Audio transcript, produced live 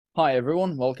Hi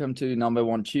everyone, welcome to Number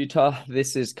One Tutor.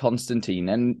 This is Constantine,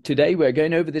 and today we're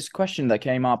going over this question that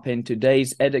came up in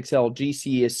today's Edexcel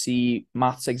GCSE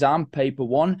Maths exam, paper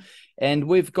 1, and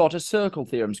we've got a circle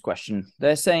theorems question.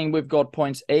 They're saying we've got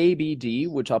points A, B, D,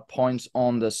 which are points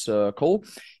on the circle,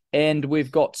 and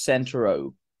we've got center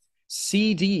O.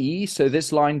 CD, so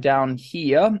this line down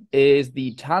here, is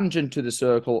the tangent to the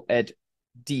circle at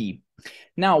D.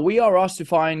 Now, we are asked to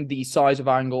find the size of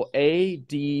angle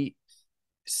ADC.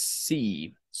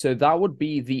 So that would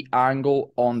be the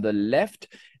angle on the left.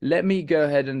 Let me go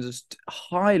ahead and just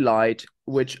highlight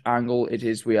which angle it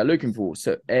is we are looking for.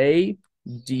 So ADC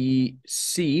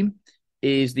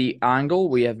is the angle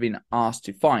we have been asked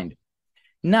to find.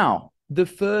 Now, the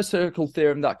first circle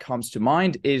theorem that comes to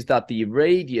mind is that the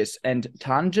radius and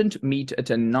tangent meet at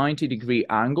a 90-degree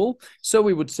angle. So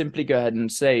we would simply go ahead and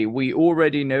say we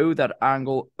already know that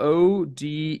angle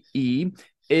ODE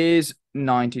is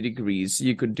 90 degrees.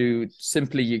 You could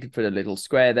put a little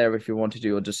square there if you want to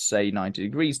do, or just say 90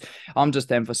 degrees. I'm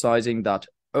just emphasizing that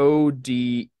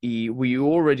ODE, we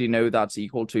already know that's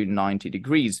equal to 90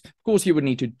 degrees. Of course, you would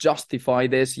need to justify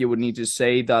this. You would need to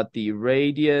say that the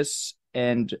radius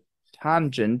and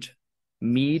tangent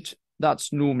meet,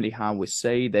 that's normally how we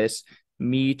say this,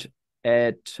 meet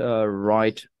at a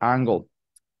right angle.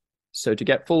 So to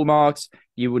get full marks,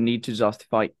 you would need to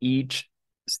justify each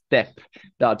step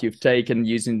that you've taken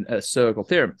using a circle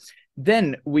theorem.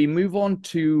 Then we move on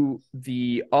to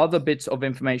the other bits of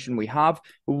information we have.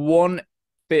 One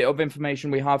bit of information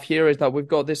we have here is that we've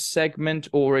got this segment,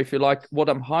 or if you like, what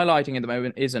I'm highlighting at the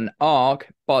moment is an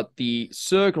arc, but the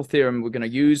circle theorem we're going to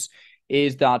use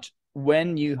is that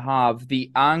when you have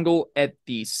the angle at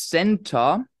the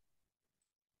center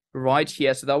right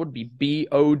here, so that would be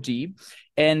BOD,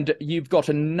 and you've got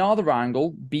another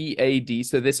angle, BAD,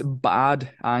 so this bad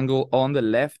angle on the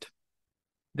left,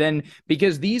 then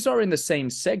because these are in the same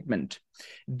segment,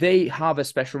 they have a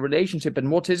special relationship. And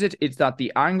what is it? It's that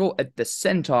the angle at the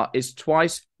center is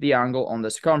twice the angle on the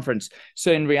circumference.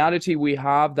 So in reality, we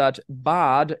have that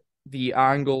the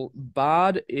angle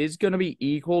BAD is going to be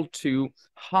equal to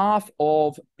half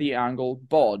of the angle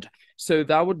BOD. So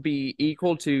that would be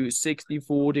equal to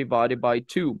 64 divided by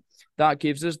 2. That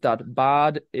gives us that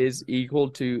BAD is equal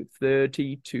to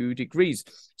 32 degrees.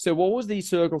 So what was the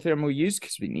circle theorem we used?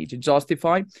 Because we need to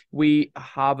justify. We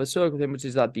have a circle theorem, which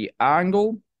is that the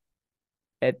angle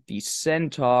at the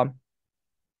center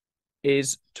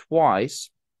is twice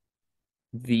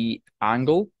the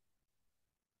angle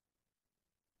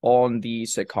on the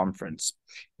circumference.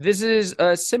 This is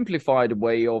a simplified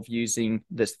way of using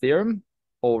this theorem,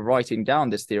 or writing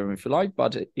down this theorem if you like,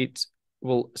 but it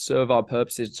will serve our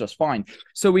purposes just fine.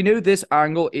 So we know this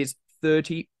angle is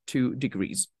 32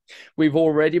 degrees. We've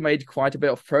already made quite a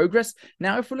bit of progress.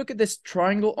 Now, if we look at this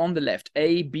triangle on the left,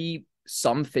 AB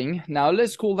something. Now,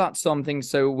 let's call that something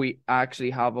so we actually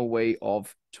have a way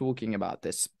of talking about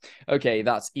this. Okay,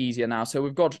 that's easier now. So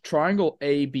we've got triangle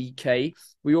ABK.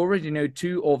 We already know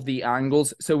two of the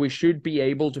angles, so we should be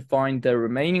able to find the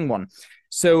remaining one.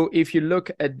 So if you look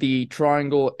at the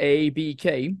triangle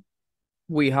ABK,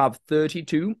 we have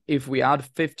 32. If we add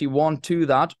 51 to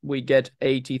that, we get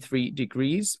 83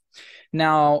 degrees.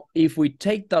 Now, if we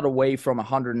take that away from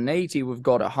 180, we've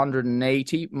got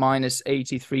 180 minus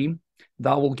 83.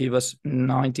 That will give us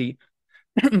 90.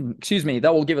 Excuse me,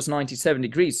 that will give us 97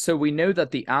 degrees. So we know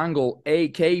that the angle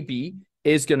AKB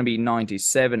is going to be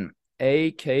 97.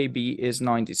 AKB is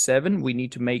 97. We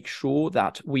need to make sure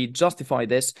that we justify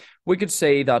this. We could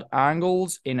say that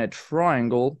angles in a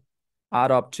triangle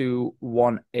add up to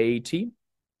 180,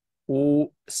 or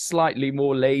slightly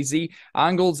more lazy,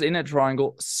 angles in a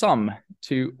triangle sum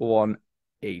to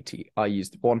 180. I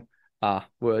used one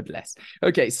word less.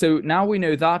 Okay, so now we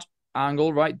know that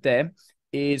angle right there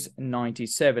is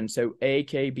 97. So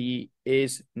AKB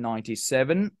is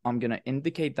 97. I'm going to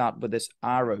indicate that with this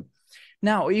arrow.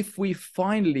 Now, if we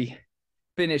finally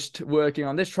finished working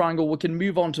on this triangle, we can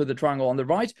move on to the triangle on the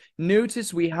right.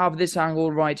 Notice we have this angle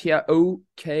right here,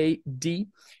 OKD.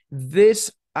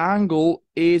 This angle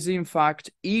is in fact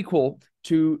equal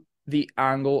to the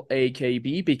angle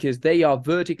AKB because they are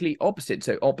vertically opposite,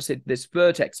 so opposite this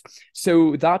vertex.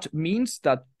 So that means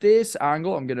that this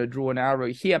angle, I'm going to draw an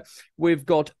arrow here, we've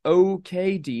got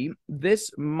OKD.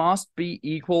 This must be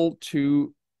equal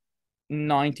to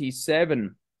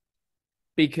 97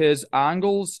 because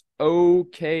angles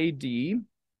OKD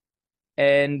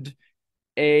and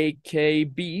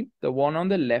AKB, the one on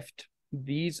the left,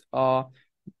 these are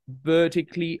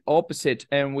vertically opposite,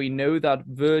 and we know that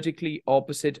vertically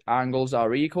opposite angles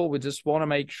are equal. We just want to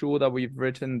make sure that we've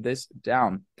written this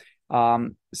down.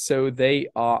 So they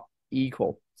are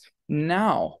equal.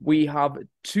 Now we have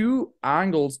two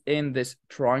angles in this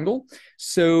triangle,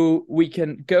 so we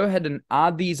can go ahead and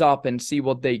add these up and see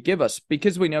what they give us,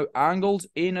 because we know angles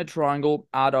in a triangle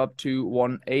add up to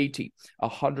 180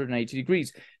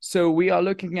 degrees. So we are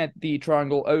looking at the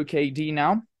triangle OKD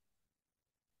now.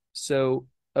 So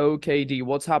OKD,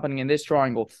 what's happening in this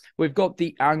triangle? We've got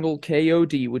the angle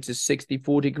KOD, which is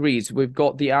 64 degrees. We've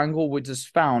got the angle which is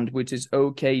found, which is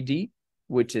OKD,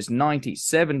 which is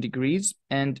 97 degrees.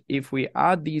 And if we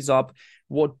add these up,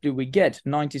 what do we get?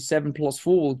 97 plus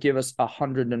 4 will give us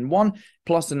 101,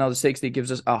 plus another 60 gives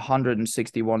us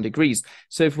 161 degrees.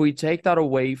 So if we take that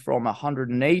away from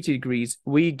 180 degrees,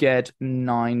 we get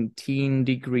 19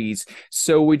 degrees.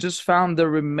 So we just found the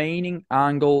remaining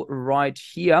angle right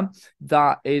here.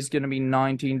 That is going to be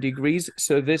 19 degrees.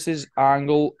 So this is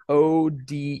angle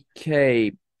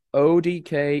ODK.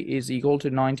 ODK is equal to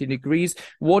 90 degrees.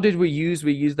 What did we use?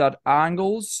 We used that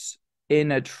angles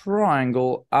in a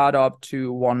triangle add up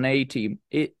to 180.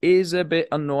 It is a bit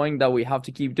annoying that we have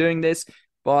to keep doing this,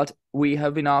 but we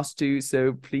have been asked to,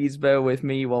 so please bear with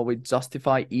me while we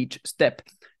justify each step.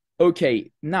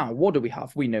 Okay, now what do we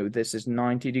have? We know this is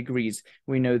 90 degrees.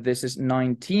 We know this is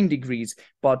 19 degrees,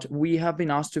 but we have been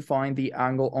asked to find the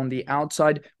angle on the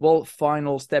outside. Well,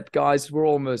 final step, guys, we're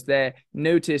almost there.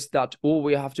 Notice that all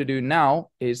we have to do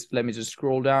now is, let me just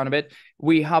scroll down a bit.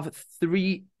 We have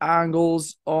three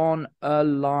angles on a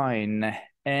line.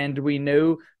 And we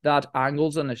know that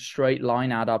angles on a straight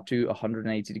line add up to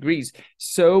 180 degrees.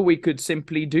 So we could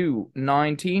simply do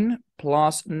 19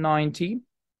 plus 90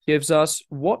 gives us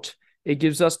what? It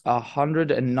gives us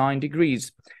 109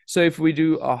 degrees. So if we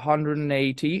do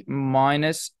 180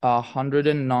 minus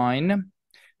 109,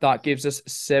 that gives us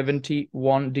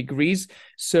 71 degrees.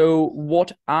 So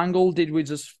what angle did we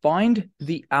just find?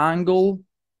 The angle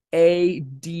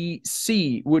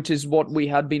ADC, which is what we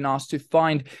had been asked to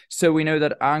find. So we know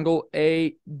that angle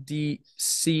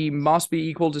ADC must be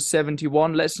equal to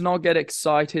 71. Let's not get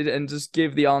excited and just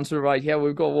give the answer right here.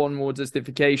 We've got one more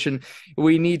justification.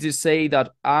 We need to say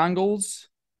that angles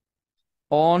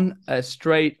on a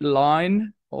straight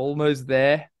line, almost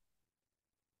there,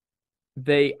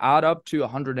 they add up to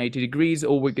 180 degrees,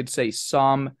 or we could say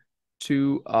sum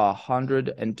to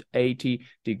 180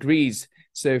 degrees.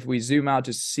 So if we zoom out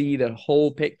to see the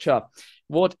whole picture,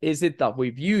 what is it that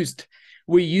we've used?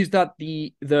 We used that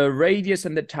the radius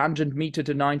and the tangent meet at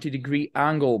a 90-degree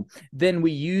angle. Then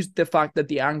we used the fact that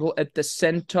the angle at the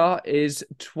center is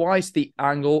twice the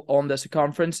angle on the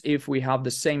circumference if we have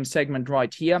the same segment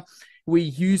right here. We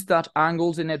used that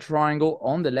angles in a triangle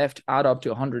on the left add up to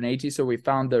 180. So we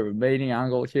found the remaining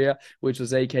angle here, which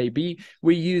was AKB.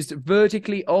 We used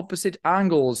vertically opposite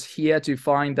angles here to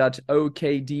find that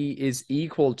OKD is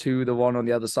equal to the one on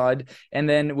the other side. And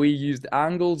then we used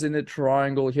angles in the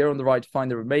triangle here on the right to find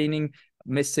the remaining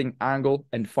missing angle.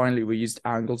 And finally, we used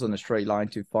angles on a straight line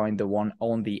to find the one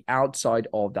on the outside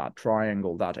of that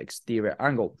triangle, that exterior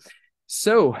angle.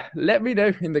 So let me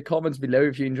know in the comments below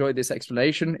if you enjoyed this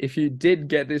explanation, if you did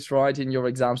get this right in your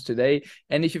exams today,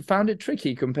 and if you found it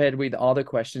tricky compared with other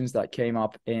questions that came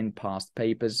up in past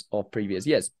papers of previous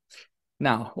years.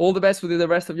 Now, all the best with the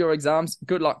rest of your exams.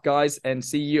 Good luck, guys, and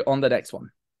see you on the next one.